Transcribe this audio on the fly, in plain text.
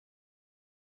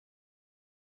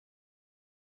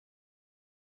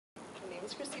name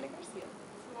is Christina Garcia, as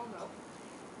you all know,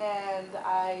 and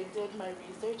I did my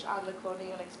research on the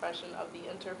cloning and expression of the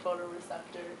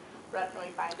interphotoreceptor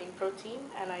retinoid binding protein,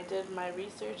 and I did my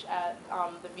research at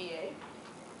the VA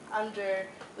under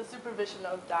the supervision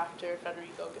of Dr.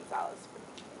 Federico Gonzalez.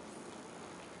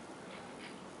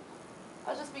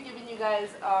 I'll just be giving you guys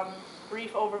a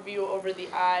brief overview over the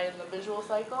eye and the visual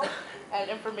cycle, and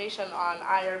information on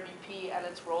IRBP and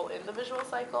its role in the visual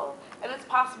cycle, and its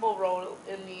possible role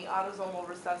in the autosomal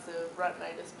recessive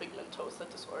retinitis pigmentosa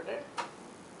disorder.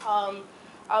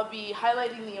 I'll be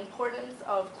highlighting the importance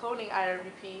of cloning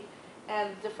IRBP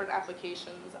and different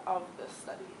applications of this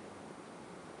study.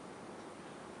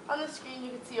 On the screen, you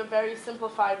can see a very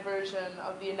simplified version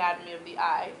of the anatomy of the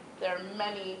eye. There are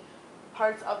many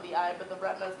parts of the eye, but the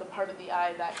retina is the part of the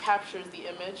eye that captures the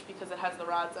image because it has the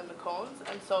rods and the cones,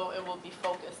 and so it will be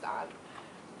focused on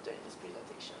during this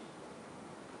presentation.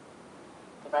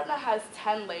 The retina has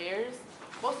 10 layers.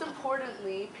 Most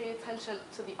importantly, pay attention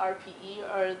to the RPE,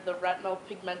 or the retinal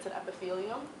pigmented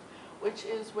epithelium, which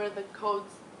is where the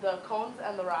cones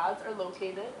and the rods are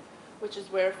located, which is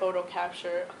where photo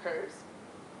capture occurs.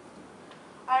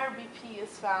 IRBP is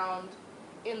found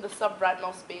in the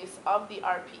subretinal space of the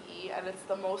RPE, and it's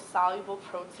the most soluble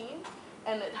protein,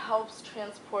 and it helps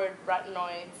transport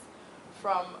retinoids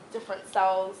from different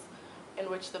cells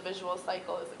in which the visual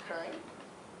cycle is occurring.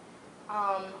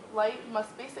 Light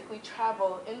must basically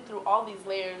travel in through all these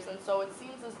layers, and so it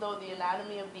seems as though the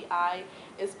anatomy of the eye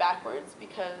is backwards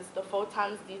because the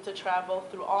photons need to travel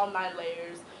through all 9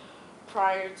 layers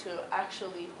prior to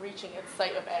actually reaching its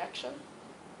site of action.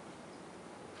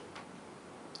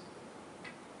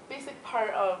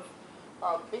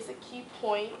 Basic key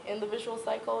point in the visual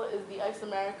cycle is the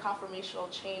isomeric conformational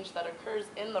change that occurs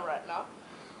in the retina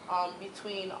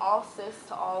between all cis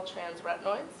to all trans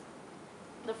retinoids.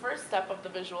 The first step of the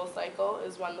visual cycle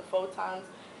is when the photons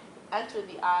enter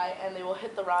the eye and they will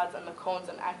hit the rods and the cones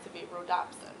and activate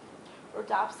rhodopsin.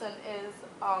 Rhodopsin is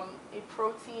a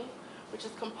protein which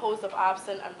is composed of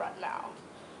opsin and retinal.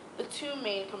 The two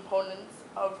main components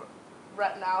of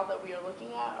retinal that we are looking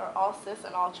at are all cis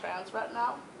and all trans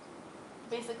retinal.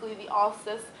 Basically, the all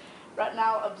cis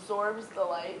retinal absorbs the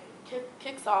light,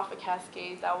 kicks off a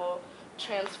cascade that will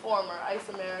transform or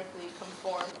isomerically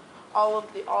conform all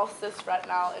of the all cis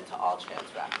retinal into all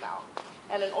trans retinal.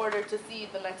 And in order to see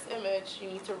the next image, you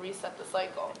need to reset the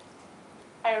cycle.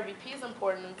 IRBP's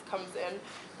importance comes in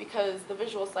because the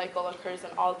visual cycle occurs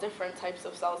in all different types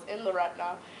of cells in the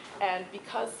retina, and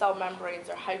because cell membranes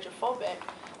are hydrophobic,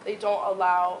 they don't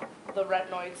allow the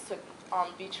retinoids to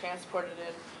be transported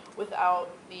in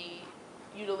without the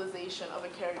utilization of a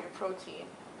carrier protein,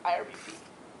 IRBP.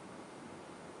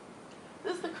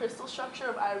 This is the crystal structure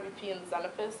of IRBP in the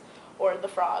xenophis, or the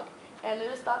frog, and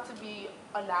it is thought to be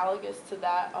analogous to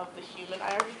that of the human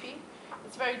IRBP.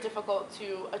 It's very difficult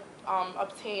to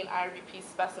obtain IRBP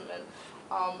specimen,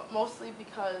 mostly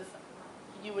because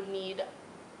you would need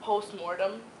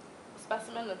post-mortem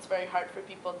specimen. It's very hard for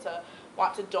people to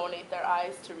want to donate their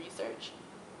eyes to research.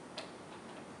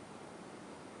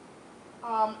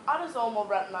 Autosomal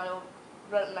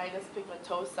retinitis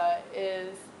pigmentosa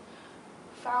is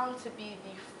found to be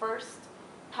the first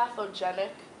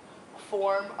pathogenic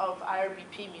form of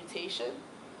IRBP mutation.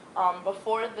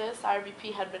 Before this,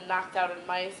 IRBP had been knocked out in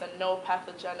mice and no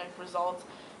pathogenic results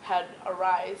had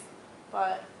arisen.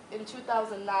 But in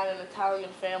 2009, an Italian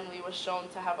family was shown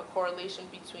to have a correlation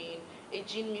between a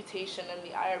gene mutation in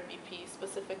the IRBP,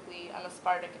 specifically an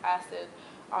aspartic acid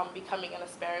becoming an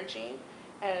asparagine,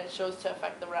 and it shows to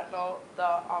affect the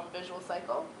visual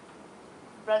cycle.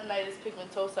 Retinitis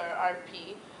pigmentosa, or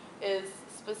RP,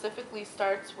 specifically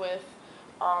starts with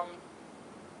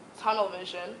tunnel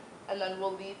vision, and then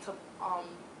will lead to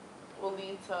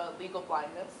legal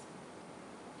blindness.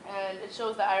 And it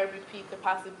shows that IRBP could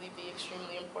possibly be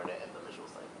extremely important in the visual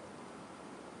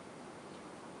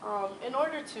cycle. In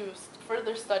order to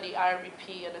further study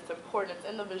IRBP and its importance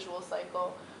in the visual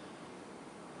cycle,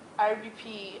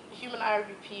 human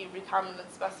IRBP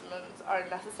recombinant specimens are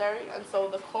necessary, and so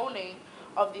the cloning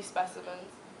of these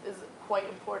specimens is quite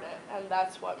important, and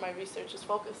that's what my research is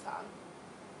focused on.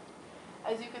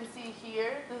 As you can see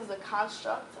here, this is a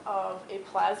construct of a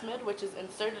plasmid which is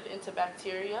inserted into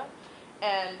bacteria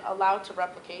and allowed to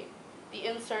replicate. The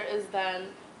insert is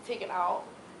then taken out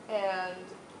and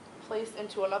placed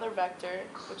into another vector,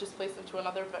 which is placed into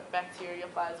another bacteria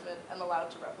plasmid and allowed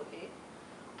to replicate.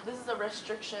 This is a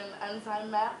restriction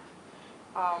enzyme map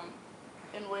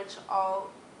in which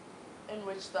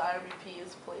the IRBP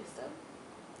is placed in.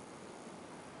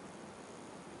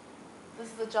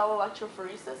 This is a gel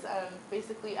electrophoresis, and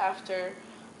basically after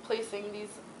placing these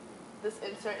this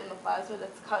insert in the plasmid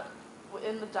that's cut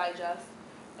in the digest,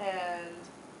 and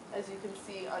as you can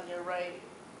see on your right,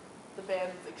 the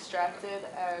band is extracted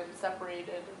and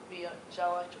separated via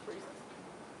gel electrophoresis.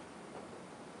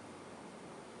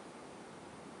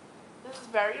 This is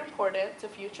very important to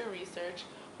future research,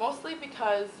 mostly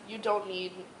because you don't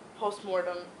need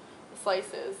post-mortem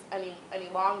slices any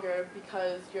longer,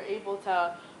 because you're able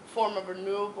to form a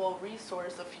renewable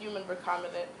resource of human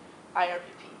recombinant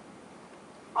IRBP.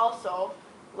 Also,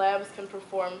 labs can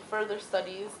perform further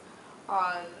studies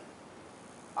on,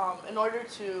 in order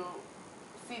to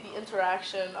see the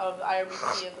interaction of the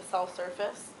IRBP and the cell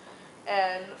surface,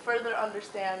 and further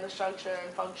understand the structure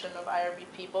and function of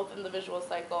IRBP, both in the visual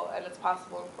cycle and its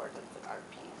possible importance in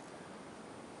RP.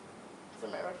 So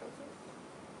my references.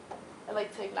 I'd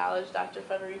like to acknowledge Dr.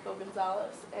 Federico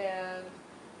Gonzalez and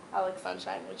Alex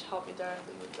Sunshine, which helped me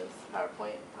directly with this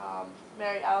PowerPoint,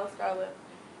 Mary Alice Garland,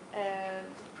 and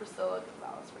Priscilla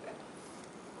Gonzalez Fernandez.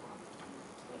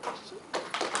 Any questions?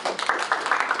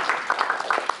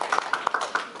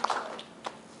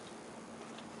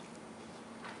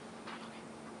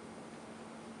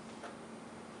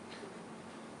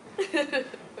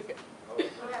 Okay.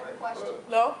 I have a question.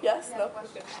 No? Yes? Yeah, No?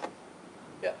 question. Okay.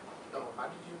 Yeah. No, how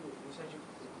did you said you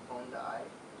cloned the eye?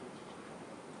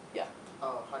 Yeah.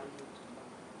 Oh, how did you?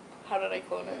 How did I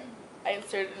clone it? I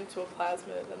insert it into a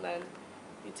plasmid, and then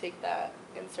you take that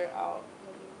insert out,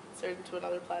 and you insert it into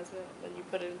another plasmid, and then you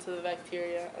put it into the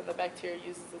bacteria, and the bacteria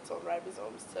uses its own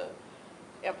ribosomes to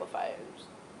amplify it and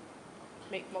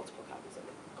make multiple copies of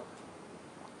it.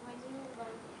 When you run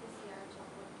PCR check,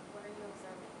 what are you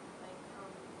observing? Like, I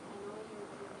know you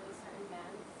do certain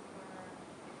bands for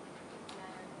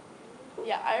matter.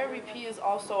 Yeah, IRBP is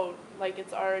also, like,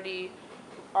 it's already,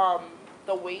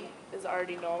 the weight is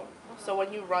already known. So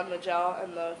when you run the gel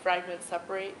and the fragments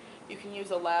separate, you can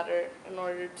use a ladder in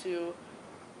order to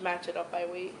match it up by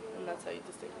weight, and that's how you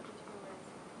distinguish.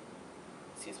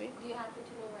 Excuse me? Do you happen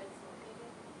to know where it's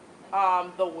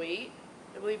located? The weight,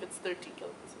 I believe it's 13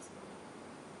 kilopieces.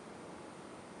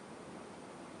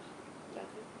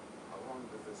 Matthew? How long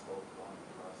does this whole cloning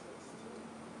process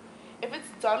take? If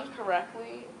it's done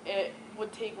correctly, it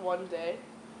would take 1 day,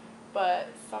 but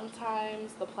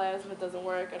sometimes the plasmid doesn't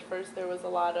work. At first there was a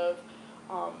lot of,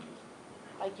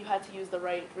 like, you had to use the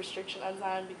right restriction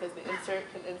enzyme because the insert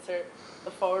can insert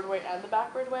the forward way and the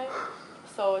backward way.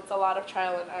 So it's a lot of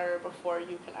trial and error before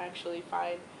you can actually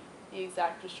find the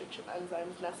exact restriction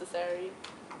enzymes necessary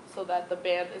so that the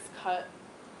band is cut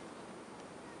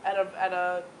at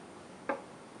a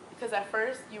because at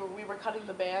first we were cutting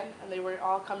the band and they were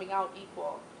all coming out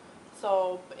equal.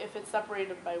 So if it's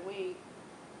separated by weight,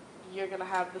 you're gonna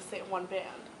have the same one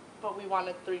band, but we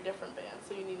wanted 3 different bands,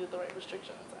 so you needed the right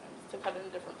restriction enzymes to cut it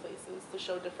in different places, to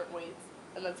show different weights,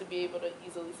 and then to be able to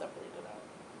easily separate it out.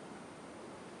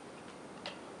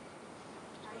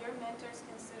 Are your mentors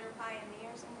considered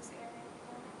pioneers in this area?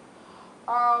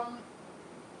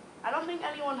 I don't think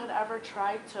anyone had ever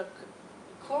tried to.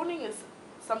 Cloning is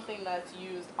something that's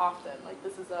used often. Like,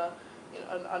 this is a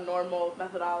normal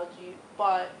methodology,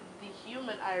 but the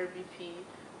human IRBP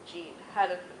gene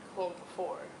hadn't been cloned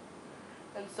before,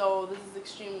 and so this is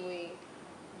extremely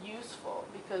useful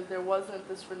because there wasn't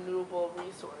this renewable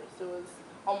resource. It was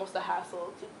almost a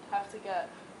hassle to have to get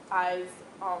eyes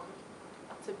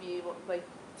to be able, like,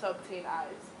 to obtain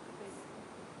eyes, because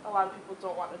a lot of people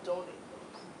don't want to donate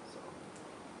those, so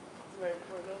it's very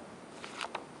important.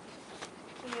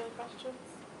 Any other questions?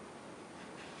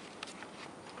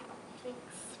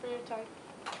 Thanks for your time.